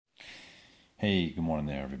Hey, good morning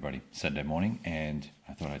there, everybody. Saturday morning, and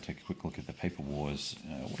I thought I'd take a quick look at the Paper Wars.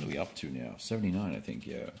 What are we up to now? 79, I think,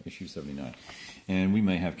 yeah, issue 79. And we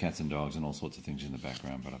may have cats and dogs and all sorts of things in the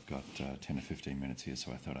background, but I've got 10 or 15 minutes here,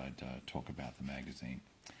 so I thought I'd talk about the magazine.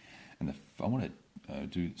 And I want to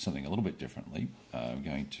do something a little bit differently. I'm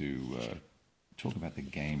going to talk about the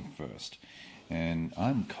game first. And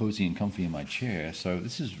I'm cozy and comfy in my chair, so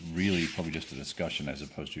this is really probably just a discussion as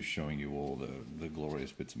opposed to showing you all the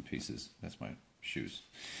glorious bits and pieces. That's my shoes.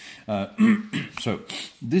 So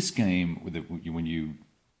this game, when you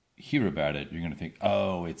hear about it, you're going to think,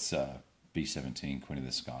 oh, it's B-17, Queen of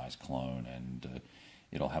the Skies clone, and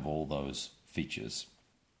it'll have all those features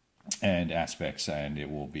and aspects, and it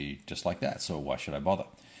will be just like that, so why should I bother?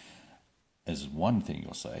 As one thing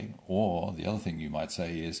you'll say, or the other thing you might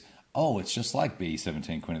say is, oh, it's just like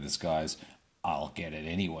B-17, Queen of the Skies. I'll get it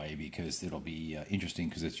anyway because it'll be interesting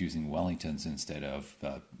because it's using Wellingtons instead of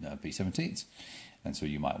B-17s. And so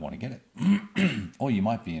you might want to get it. Or you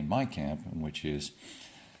might be in my camp, which is,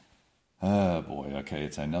 oh boy, okay,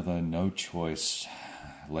 it's another no choice,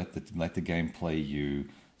 let the game play you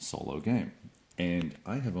solo game. And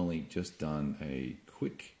I have only just done a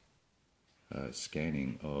quick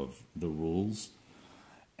scanning of the rules,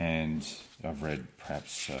 and I've read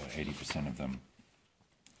perhaps 80% of them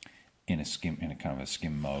in a kind of a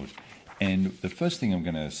skim mode. And the first thing I'm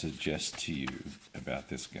going to suggest to you about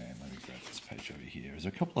this game, let me grab this page over here, is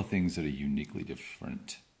a couple of things that are uniquely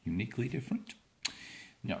different. Uniquely different?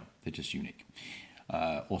 No, they're just unique.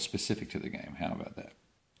 Or specific to the game. How about that?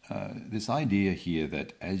 This idea here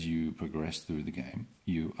that as you progress through the game,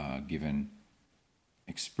 you are given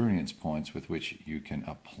experience points with which you can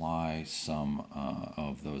apply some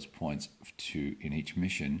of those points in each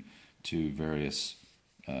mission to various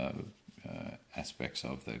aspects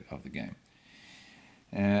of the game.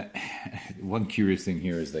 One curious thing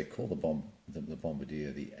here is they call the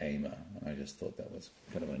bombardier the aimer. I just thought that was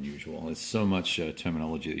kind of unusual. There's so much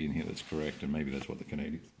terminology in here that's correct, and maybe that's what the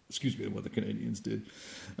Canadians did.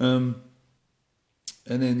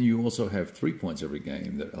 And then you also have 3 points every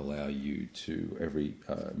game that allow you to, every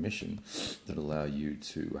mission, that allow you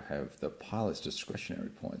to have the pilot's discretionary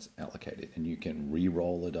points allocated. And you can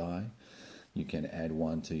re-roll a die, you can add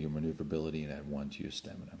 1 to your maneuverability and add 1 to your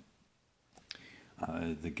stamina.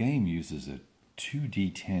 The game uses a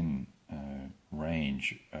 2d10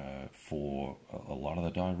 range for a lot of the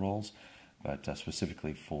die rolls, but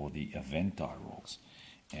specifically for the event die rolls.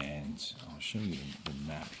 And I'll show you the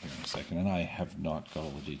map here in a second. And I have not got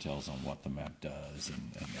all the details on what the map does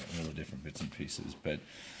and all the different bits and pieces. But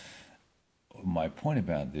my point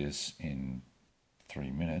about this in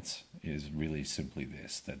 3 minutes is really simply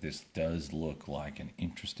this, that this does look like an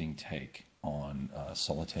interesting take on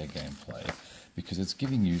solitaire gameplay, because it's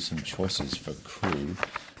giving you some choices for crew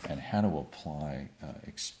and how to apply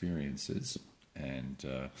experiences and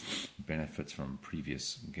benefits from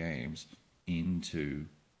previous games into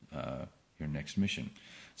your next mission.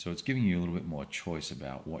 So it's giving you a little bit more choice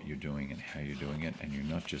about what you're doing and how you're doing it, and you're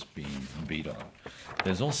not just being beat on.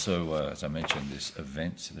 There's also, as I mentioned,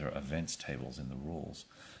 there are events tables in the rules,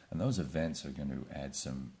 and those events are going to add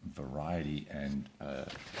some variety and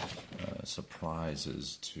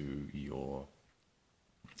surprises to your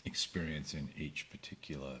experience in each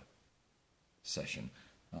particular session.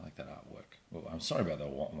 I like that artwork. Well, I'm sorry about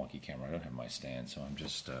that wonky camera. I don't have my stand, so I'm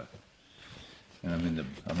just and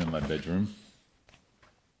I'm in my bedroom.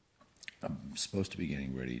 I'm supposed to be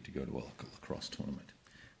getting ready to go to a lacrosse tournament.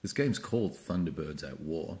 This game's called Thunderbirds at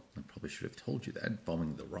War. I probably should have told you that,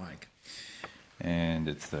 bombing the Reich. And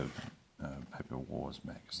it's the Paper Wars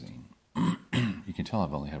magazine. You can tell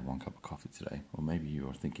I've only had 1 cup of coffee today. Or maybe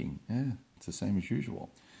you're thinking, it's the same as usual.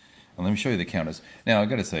 And let me show you the counters. Now, I've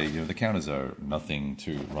got to say, the counters are nothing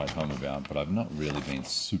to write home about, but I've not really been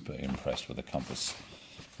super impressed with the Compass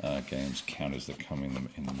games counters that come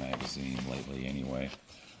in the magazine lately anyway.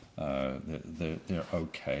 They're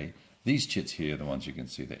okay. These chits here, the ones you can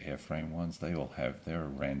see, the airframe ones, they're a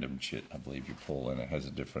random chit, I believe you pull, and it has a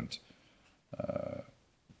different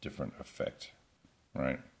effect,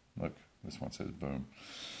 right? Look, this one says boom.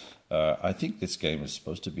 I think this game is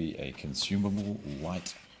supposed to be a consumable,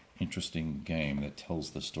 light, interesting game that tells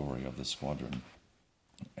the story of the squadron.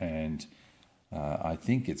 And I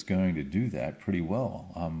think it's going to do that pretty well.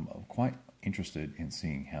 I'm quite interested in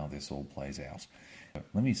seeing how this all plays out.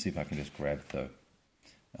 Let me see if I can just grab the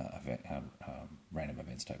random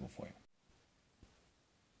events table for you.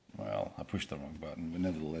 Well, I pushed the wrong button, but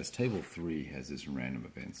nevertheless, table 3 has this random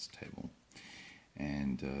events table.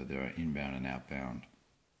 And there are inbound and outbound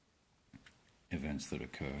events that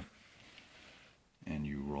occur. and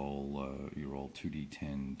you roll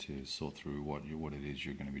 2d10 to sort through what it is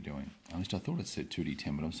you're going to be doing. At least I thought it said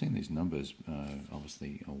 2d10, but I'm seeing these numbers,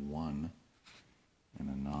 obviously a 1 and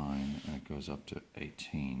a 9, and it goes up to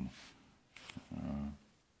 18.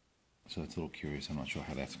 So it's a little curious. I'm not sure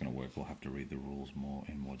how that's going to work. We'll have to read the rules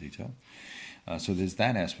in more detail. So there's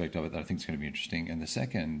that aspect of it that I think is going to be interesting. And the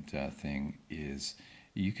second thing is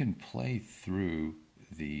you can play through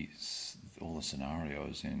all the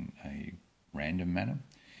scenarios in a random manner,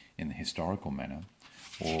 in the historical manner,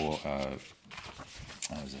 or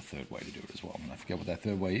there's a third way to do it as well. And I forget what that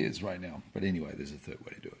third way is right now. But anyway, there's a third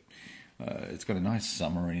way to do it. It's got a nice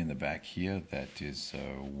summary in the back here that is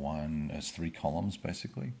has 3 columns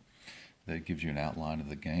basically. That gives you an outline of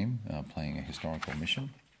the game, playing a historical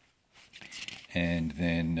mission. And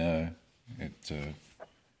then it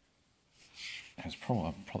has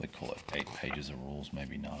I'll probably call it 8 pages of rules,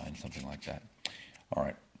 maybe 9, something like that. All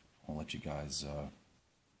right, I'll let you guys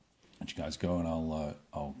go, and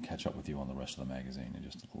I'll catch up with you on the rest of the magazine in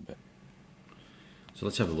just a little bit. So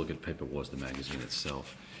let's have a look at Paper Wars, the magazine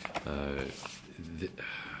itself.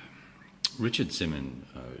 Richard Simmons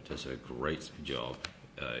does a great job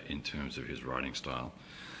in terms of his writing style,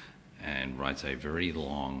 and writes a very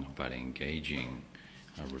long but engaging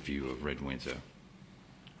review of Red Winter.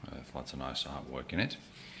 With lots of nice artwork in it,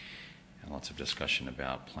 and lots of discussion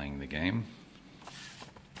about playing the game,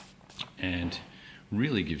 and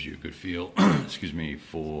really gives you a good feel excuse me,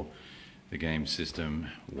 for the game system,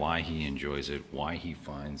 why he enjoys it, why he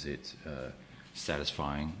finds it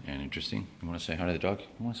satisfying and interesting. You want to say hi to the dog?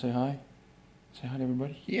 You want to say hi? Say hi to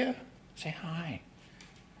everybody? Yeah, say hi.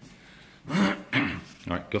 All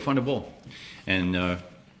right, go find a ball. And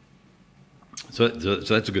so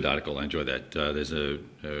that's a good article. I enjoy that. There's a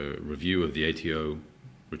review of the ATO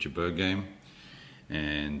Richard Berg game,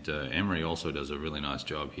 and Emery also does a really nice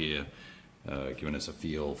job here, giving us a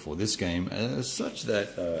feel for this game, such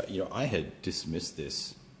that I had dismissed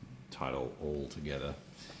this title altogether,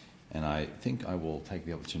 and I think I will take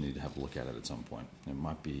the opportunity to have a look at it at some point. It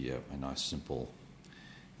might be a nice, simple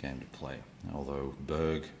game to play, although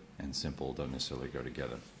Berg and simple don't necessarily go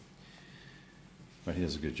together. But he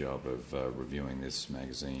does a good job of reviewing this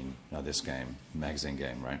magazine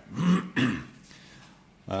game, right?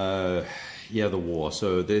 Yeah, the war.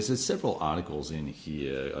 So there's several articles in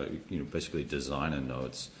here, basically designer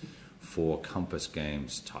notes for Compass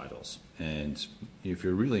Games titles. And if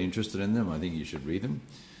you're really interested in them, I think you should read them.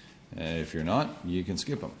 If you're not, you can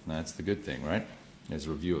skip them. That's the good thing, right? There's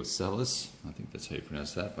a review of Celis, I think that's how you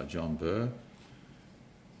pronounce that, by John Burr.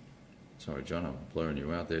 Sorry, John, I'm blurring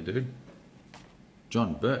you out there, dude.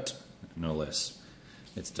 John Burt, no less.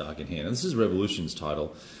 It's dark in here. Now, this is Revolution's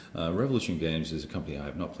title. Revolution Games is a company. I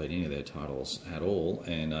have not played any of their titles at all,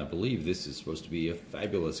 and I believe this is supposed to be a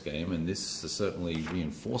fabulous game, and this certainly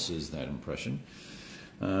reinforces that impression.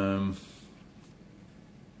 I'm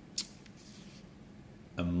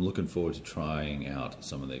looking forward to trying out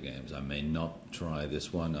some of their games. I may not try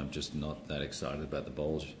this one. I'm just not that excited about the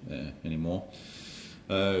Bulge anymore.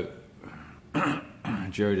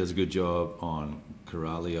 Jerry does a good job on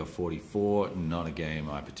Coralia 44. Not a game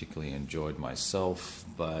I particularly enjoyed myself,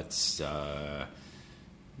 but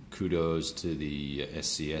kudos to the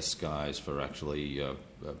SCS guys for actually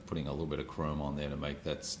putting a little bit of chrome on there to make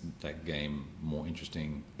that game more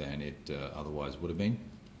interesting than it otherwise would have been.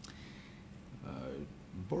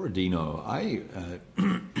 Borodino, I'm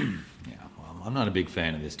not a big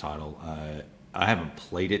fan of this title. I haven't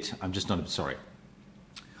played it. I'm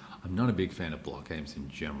not a big fan of block games in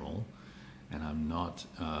general, and I'm not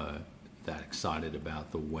that excited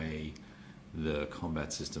about the way the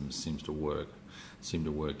combat system seem to work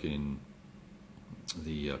in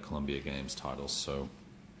the Columbia Games titles. So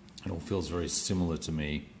it all feels very similar to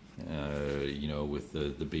me, with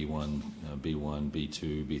the B1,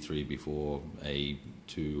 B2, B3, B4,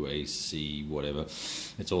 A2, AC, whatever.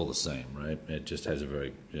 It's all the same, right? It just has a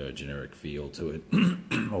very generic feel to it.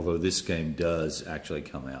 Although this game does actually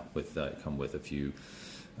come with a few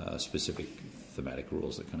specific thematic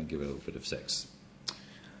rules that kind of give it a little bit of sex.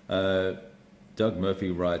 Doug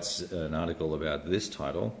Murphy writes an article about this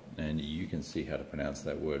title, and you can see how to pronounce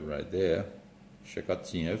that word right there,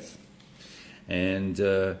 Shekotiev. And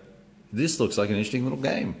this looks like an interesting little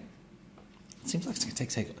game. It seems like it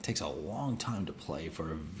takes a long time to play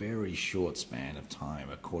for a very short span of time,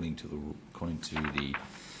 according to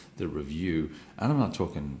the review. And I'm not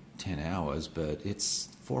talking 10 hours, but it's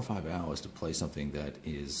 4 or 5 hours to play something that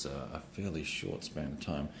is a fairly short span of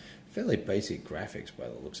time. Fairly basic graphics by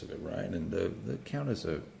the looks of it, right? And the counters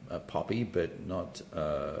are poppy, but not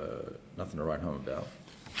nothing to write home about.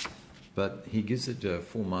 But he gives it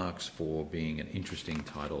full marks for being an interesting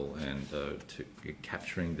title and to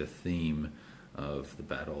capturing the theme of the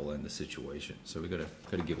battle and the situation. So we've got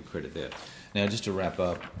to give a credit there. Now, just to wrap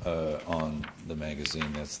up on the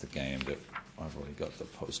magazine, that's the game that I've already got the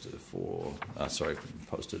poster for.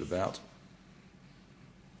 Posted about.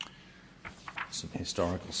 Some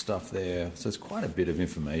historical stuff there. So there's quite a bit of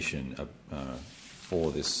information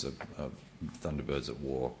for this Thunderbirds at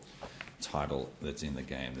War title that's in the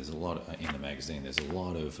game. There's a lot in the magazine. There's a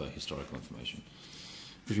lot of historical information.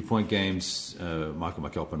 Victory Point Games, Michael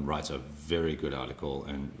McAlpin writes a very good article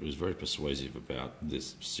and is very persuasive about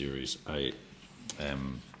this series. I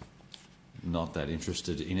am not that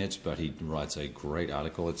interested in it, but he writes a great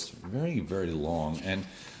article. It's very, very long, and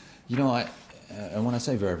you know, and when I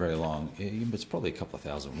say very, very long, it's probably a couple of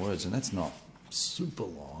thousand words, and that's not super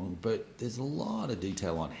long, but there's a lot of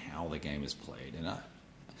detail on how the game is played, and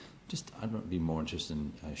I'd be more interested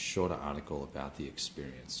in a shorter article about the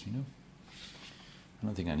experience, you know? I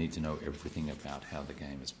don't think I need to know everything about how the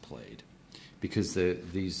game is played, because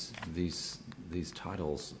these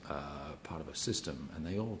titles are part of a system, and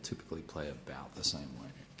they all typically play about the same way.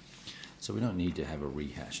 So we don't need to have a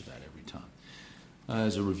rehash of that every time.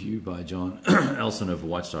 There's a review by John Elson of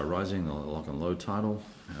White Star Rising, the lock and load title.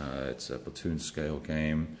 It's a platoon scale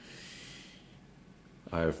game.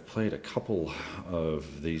 I've played a couple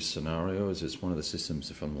of these scenarios. It's one of the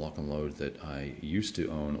systems from Lock and Load that I used to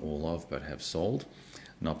own all of but have sold.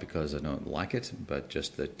 Not because I don't like it, but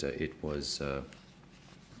just that it was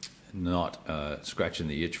not scratching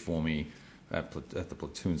the itch for me at the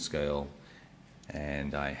platoon scale.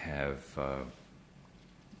 And I have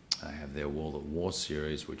their World at War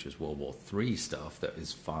series, which is World War III stuff that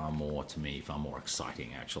is far more, to me, far more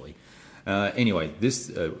exciting, actually. Anyway, this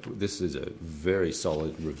is a very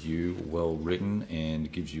solid review, well written,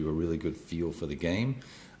 and gives you a really good feel for the game.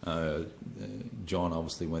 John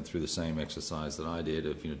obviously went through the same exercise that I did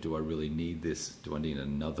of, you know, do I really need this? Do I need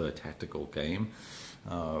another tactical game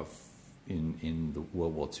in the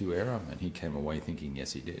World War II era? And he came away thinking,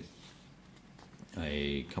 yes, he did.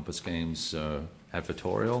 A Compass Games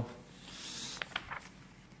advertorial.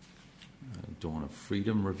 Dawn of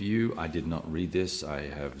Freedom review. I did not read this. I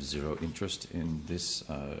have zero interest in this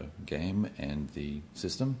game and the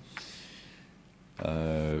system.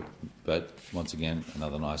 But once again,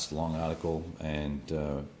 another nice long article, and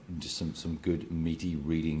just some good meaty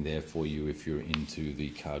reading there for you if you're into the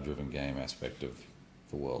card-driven game aspect of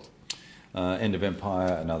the world. End of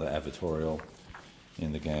Empire, another advertorial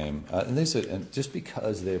in the game. And just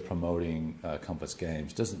because they're promoting Compass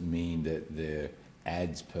Games doesn't mean that they're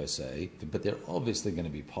ads per se, but they're obviously going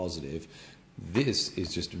to be positive. This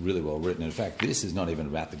is just really well written. In fact, this is not even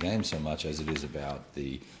about the game so much as it is about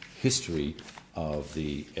the history of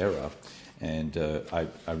the era, and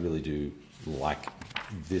I really do like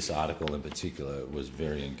this article in particular. It was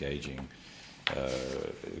very engaging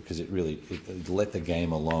because it let the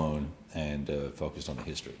game alone and focused on the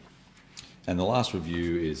history. And the last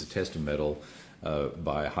review is a test of metal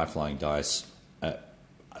by High Flying Dice.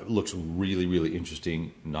 Looks really, really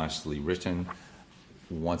interesting, nicely written.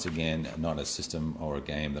 Once again, not a system or a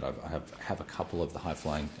game that I have a couple of the High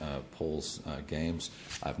Flying Paul's games.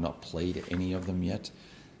 I've not played any of them yet.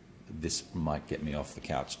 This might get me off the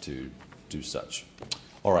couch to do such.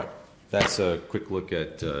 All right, that's a quick look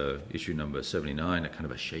at issue number 79, a kind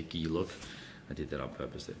of a shaky look. I did that on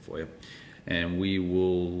purpose there for you. And we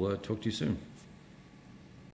will talk to you soon.